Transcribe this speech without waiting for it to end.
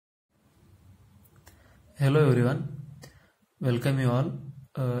Hello everyone, welcome you all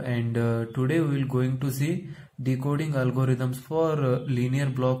and today we will going to see decoding algorithms for linear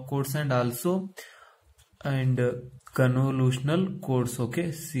block codes and also convolutional codes. Okay,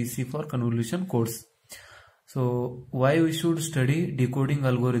 CC for convolution codes. So why we should study decoding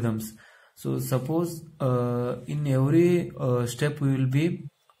algorithms? So suppose in every step we will be,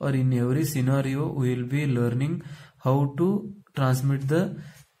 or in every scenario we will be learning how to transmit the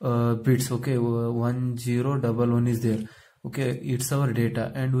bits. Okay, 1 0 1 1 is there. Okay, it's our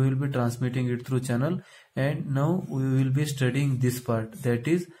data and we will be transmitting it through channel, and now we will be studying this part, that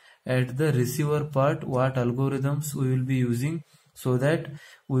is at the receiver part what algorithms we will be using, so that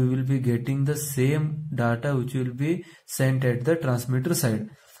we will be getting the same data which will be sent at the transmitter side.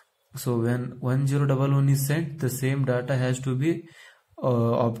 So when 1 0 1 1 is sent, the same data has to be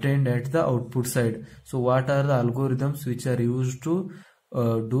obtained at the output side. So what are the algorithms which are used to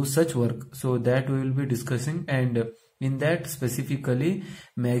do such work? So that we will be discussing, and in that specifically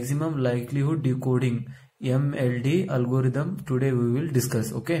maximum likelihood decoding MLD algorithm today we will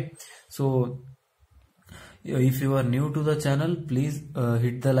discuss. Okay, so if you are new to the channel, please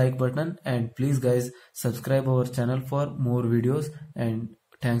hit the like button, and please guys subscribe our channel for more videos, and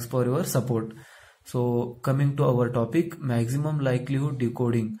thanks for your support. So coming to our topic, maximum likelihood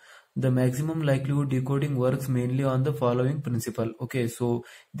decoding. The maximum likelihood decoding works mainly on the following principle. Okay, so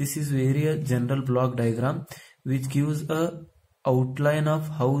this is very a general block diagram which gives a outline of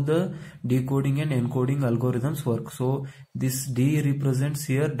how the decoding and encoding algorithms work. So this D represents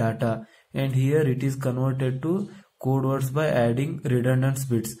here data, and here it is converted to code words by adding redundant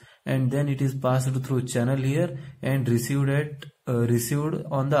bits, and then it is passed through channel here and received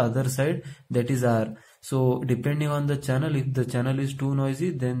on the other side, that is R. So depending on the channel, if the channel is too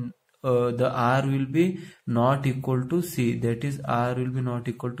noisy, then the R will be not equal to C, that is R will be not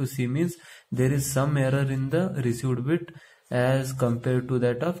equal to C, means there is some error in the received bit as compared to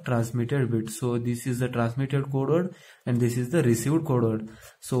that of transmitted bit. So this is the transmitted code word and this is the received code word.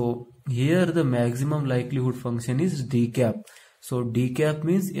 So here the maximum likelihood function is decap. So decap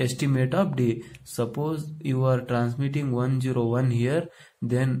means estimate of D. Suppose you are transmitting 1 0 1 here,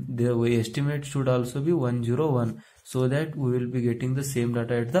 then the estimate should also be 1 0 1, so that we will be getting the same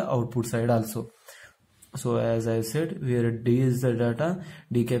data at the output side also. So as I said, where D is the data,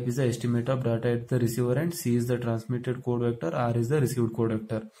 decap is the estimate of data at the receiver end, C is the transmitted code vector, R is the received code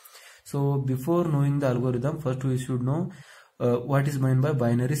vector. So before knowing the algorithm, first we should know what is meant by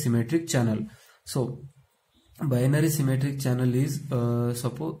binary symmetric channel. So binary symmetric channel is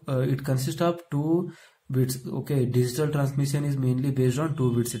suppose it consists of 2 bits. Okay, digital transmission is mainly based on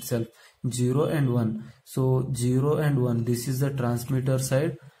 2 bits itself, 0 and 1. So 0 and 1, this is the transmitter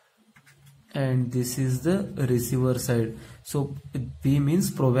side and this is the receiver side. So P means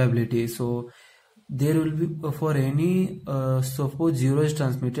probability. So there will be for any suppose 0 is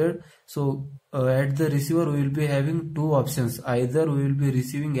transmitted, so at the receiver we will be having 2 options. Either we will be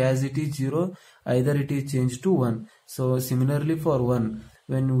receiving as it is 0, either it is changed to 1. So similarly for 1,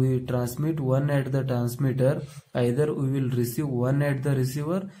 when we transmit 1 at the transmitter, either we will receive 1 at the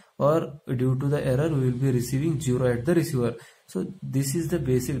receiver, or due to the error we will be receiving 0 at the receiver. So this is the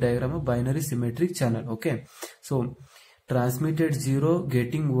basic diagram of binary symmetric channel. Okay, so transmitted 0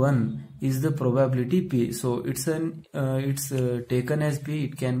 getting 1 is the probability P. So it's taken as P.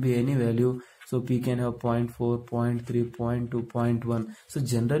 It can be any value. So P can have 0.4, 0.3, 0.2, 0.1. So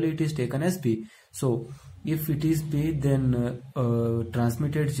generally it is taken as P. So if it is P, then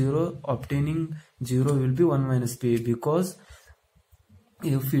transmitted 0 obtaining 0 will be 1 minus P, because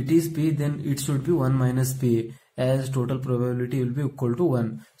if it is P, then it should be 1 minus P, as total probability will be equal to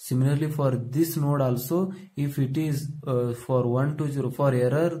 1. Similarly for this node also, if it is for 1 to 0, for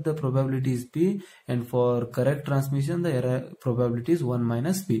error the probability is P, and for correct transmission the error probability is 1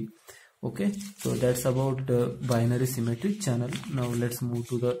 minus P. Okay, so that's about binary symmetric channel. Now let's move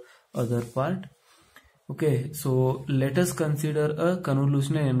to the other part. Okay, so let us consider a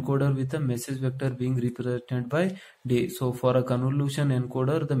convolutional encoder with a message vector being represented by D. So for a convolution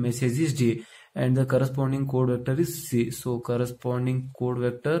encoder, the message is D and the corresponding code vector is C. So corresponding code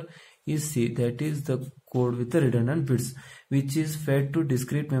vector is C, that is the code with the redundant bits, which is fed to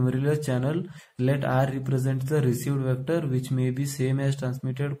discrete memoryless channel. Let R represent the received vector, which may be same as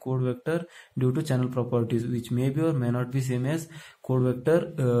transmitted code vector due to channel properties, which may be or may not be same as code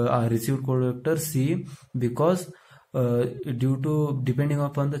vector received code vector C, because due to depending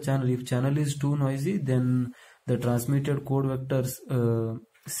upon the channel, if channel is too noisy, then the transmitted code vectors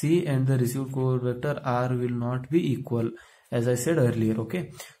C and the received code vector R will not be equal, as I said earlier.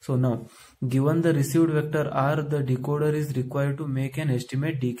 Okay, so now given the received vector R, the decoder is required to make an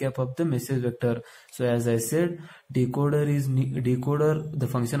estimate decap of the message vector. So as I said, the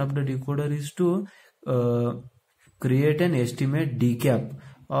function of the decoder is to create an estimate decap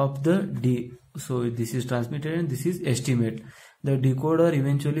of the D. So this is transmitted and this is estimate. The decoder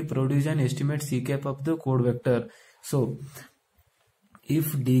eventually produces an estimate C-cap of the code vector. So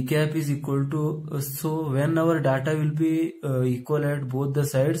if D-cap is equal to, so when our data will be equal at both the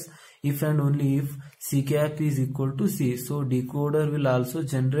sides, if and only if C-cap is equal to C. So decoder will also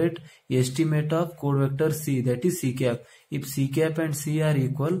generate estimate of code vector C, that is C-cap. If C-cap and C are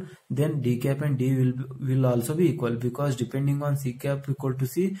equal, then D-cap and D will also be equal, because depending on C-cap equal to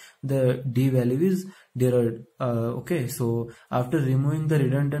C, the D value is derived. Okay, so after removing the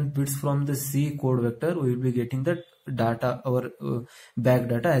redundant bits from the C code vector, we will be getting the data, our back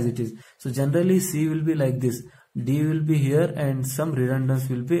data as it is. So generally C will be like this. D will be here and some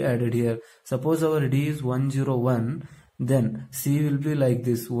redundancy will be added here. Suppose our D is 101, then C will be like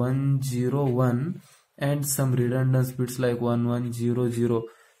this, 101 and some redundant bits like 1100.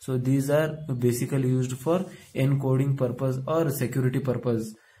 So these are basically used for encoding purpose or security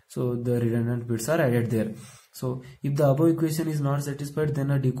purpose. So the redundant bits are added there. So if the above equation is not satisfied,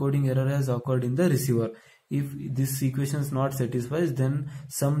 then a decoding error has occurred in the receiver. If this equation is not satisfied, then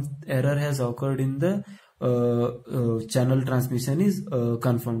some error has occurred in the channel transmission is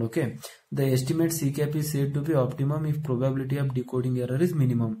confirmed. Okay, the estimate C-cap is said to be optimum if probability of decoding error is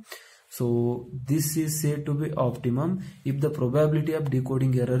minimum. So this is said to be optimum if the probability of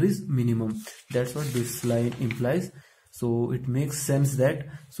decoding error is minimum. That's what this line implies. So it makes sense that,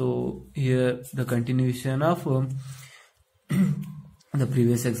 so here the continuation of the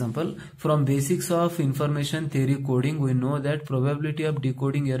previous example. From basics of information theory coding, we know that probability of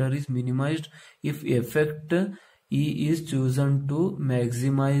decoding error is minimized if effect E is chosen to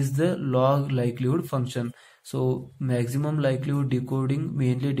maximize the log likelihood function. So maximum likelihood decoding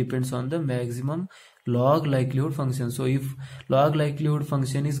mainly depends on the maximum log likelihood function. So if log likelihood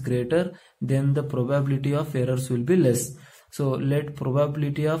function is greater, then the probability of errors will be less. So let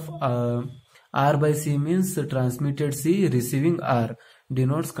probability of R by C means transmitted C receiving R,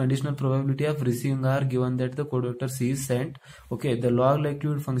 denotes conditional probability of receiving R given that the code vector C is sent. Okay, the log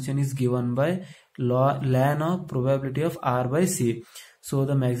likelihood function is given by ln of probability of R by C. So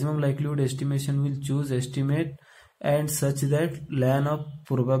the maximum likelihood estimation will choose estimate and such that ln of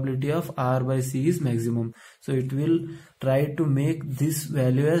probability of R by C is maximum. So it will try to make this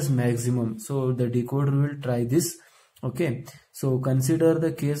value as maximum. So the decoder will try this. Okay, so consider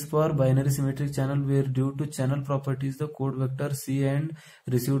the case for binary symmetric channel where due to channel properties the code vector C and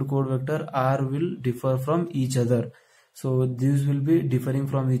received code vector R will differ from each other. So these will be differing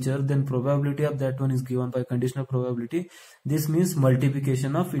from each other, then probability of that one is given by conditional probability. This means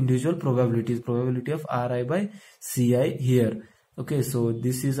multiplication of individual probabilities, probability of Ri by Ci here. Okay, so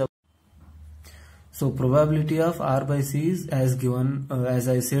this is a probability of R by C is as given as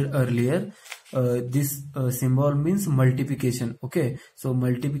I said earlier. This symbol means multiplication. Okay, so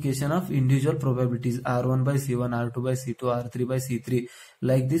multiplication of individual probabilities, R1 by C1, R2 by C2, R3 by C3.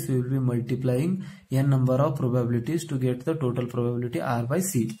 Like this we will be multiplying n number of probabilities to get the total probability R by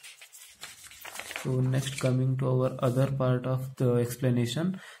C. So next, coming to our other part of the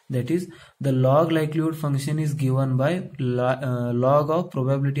explanation, that is the log likelihood function is given by log of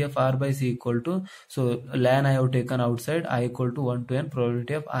probability of R by C equal to, so ln I have taken outside, I equal to 1 to n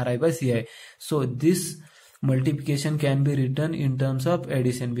probability of Ri by Ci. So this multiplication can be written in terms of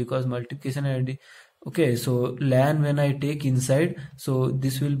addition, because multiplication and addition. Okay, so ln when I take inside, so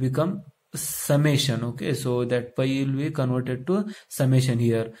this will become summation. Okay, so that pi will be converted to summation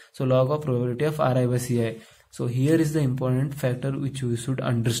here. So log of probability of Ri by Ci. So here is the important factor which we should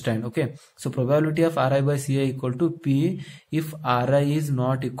understand. Okay, so probability of Ri by Ci equal to P if Ri is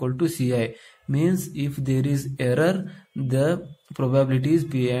not equal to Ci, means if there is error the probability is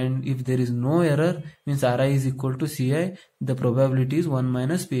P, and if there is no error means Ri is equal to Ci, the probability is 1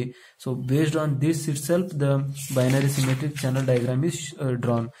 minus P. So based on this itself the binary symmetric channel diagram is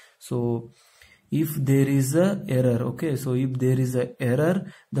drawn. So if there is a error, okay, so if there is a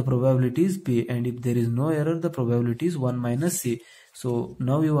error the probability is P, and if there is no error the probability is 1 minus C. So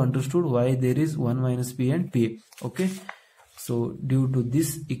now you understood why there is 1 minus P and P. Okay, so due to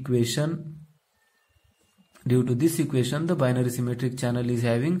this equation the binary symmetric channel is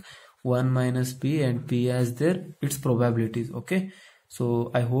having 1 minus P and P as their its probabilities. Okay,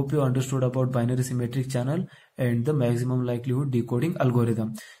 So I hope you understood about binary symmetric channel and the maximum likelihood decoding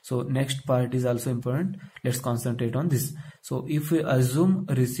algorithm. So next part is also important. Let's concentrate on this. So if we assume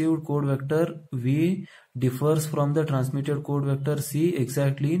received code vector V differs from the transmitted code vector C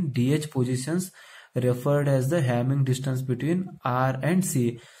exactly in DH positions referred as the Hamming distance between R and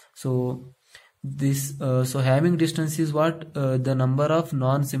C. So this Hamming distance is what? The number of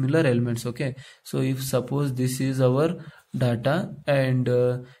non-similar elements. Okay, so if suppose this is our data and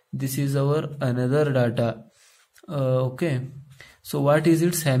this is our another data, okay, so what is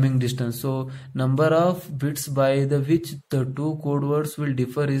its Hamming distance? So number of bits by the which the two code words will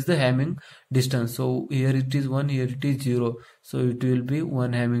differ is the Hamming distance. So here it is 1, here it is 0, so it will be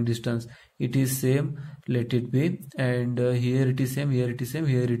 1 Hamming distance. It is same, let it be, and here it is same, here it is same,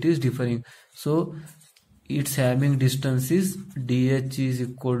 here it is differing. So its Hamming distance is DH is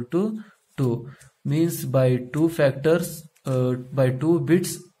equal to 2, means by 2 factors, by 2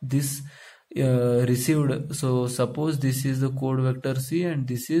 bits this received. So suppose this is the code vector C and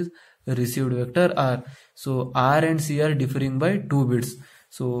this is received vector R. So R and C are differing by 2 bits.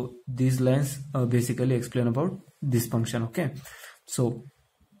 So these lines basically explain about this function. Okay, so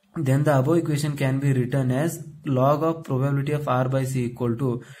then the above equation can be written as log of probability of R by C equal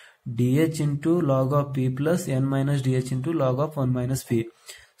to DH into log of P plus N minus DH into log of 1 minus P.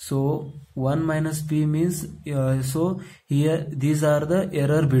 So 1 minus P means, so here these are the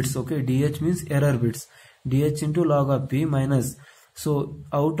error bits. Okay, DH means error bits. DH into log of P minus, so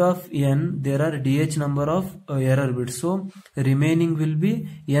out of N there are DH number of error bits. So remaining will be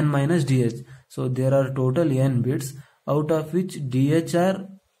N minus DH. So there are total N bits, out of which DH are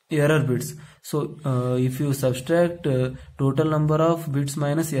error bits. So if you subtract total number of bits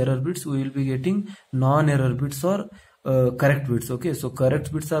minus error bits, we will be getting non-error bits or correct bits. Okay, so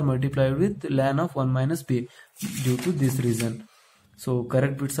correct bits are multiplied with ln of 1 minus P due to this reason. So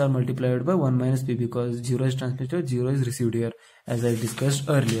correct bits are multiplied by 1 minus P because 0 is transmitted, 0 is received here, as I discussed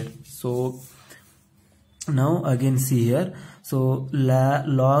earlier. So now again see here, so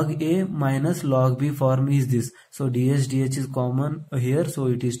log A minus log B form is this. So DH is common here, so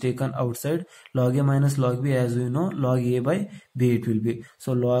it is taken outside. Log A minus log B, as we know, log A by B it will be.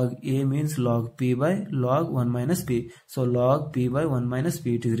 So log A means log P by log 1 minus P. So log P by 1 minus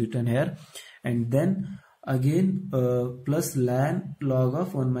P it is written here, and then again plus ln log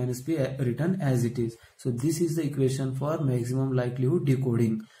of 1 minus P written as it is. So this is the equation for maximum likelihood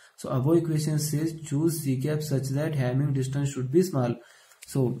decoding. So above equation says choose C cap such that Hamming distance should be small.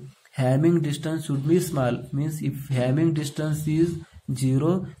 So Hamming distance should be small means if Hamming distance is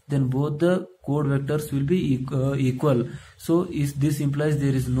 0, then both the code vectors will be equal. So this implies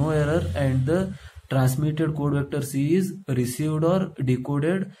there is no error and the transmitted code vector C is received or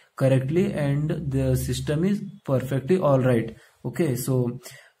decoded correctly and the system is perfectly alright. Okay, so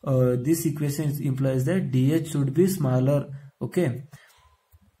this equation implies that DH should be smaller. Okay,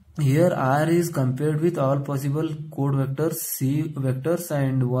 here R is compared with all possible code vectors C vectors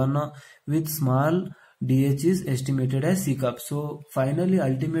and one with small DH is estimated as C cap. So finally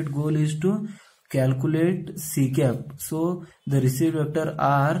ultimate goal is to calculate C cap. So the received vector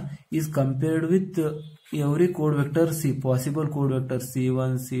R is compared with every code vector C, possible code vector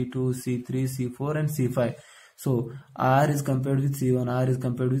C1, C2, C3, C4 and C5. So R is compared with C1, R is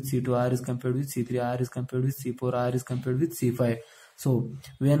compared with C2, R is compared with C3, R is compared with C4, R is compared with C5. So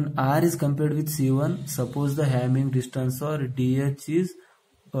when R is compared with C1, suppose the Hamming distance or DH is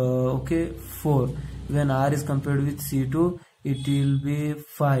 4. When R is compared with C2, it will be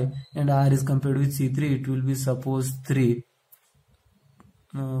 5, and R is compared with C3, it will be suppose 3.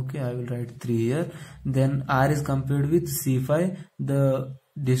 Okay, I will write 3 here. Then R is compared with C5, the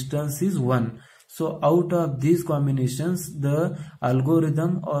distance is 1. So out of these combinations, the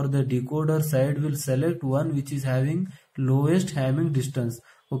algorithm or the decoder side will select one which is having lowest Hamming distance.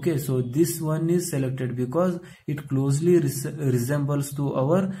 Okay, so this one is selected because it closely resembles to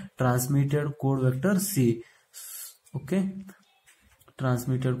our transmitted code vector C. Okay,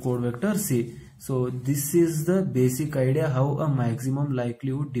 transmitted code vector C. So this is the basic idea how a maximum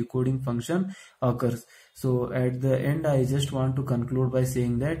likelihood decoding function occurs. So at the end, I just want to conclude by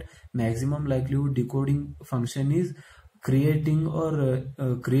saying that maximum likelihood decoding function is creating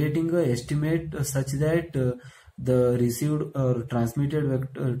a estimate such that the received or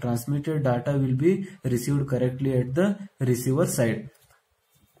transmitted data will be received correctly at the receiver side.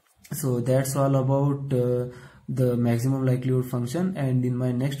 So that's all about the maximum likelihood function, and in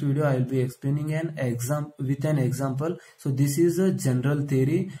my next video I will be explaining an example. So this is a general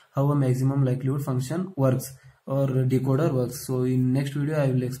theory how a maximum likelihood function works or decoder works. So in next video I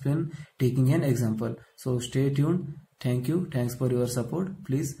will explain taking an example. So stay tuned. Thank you. Thanks for your support.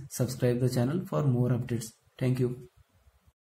 Please subscribe the channel for more updates. Thank you.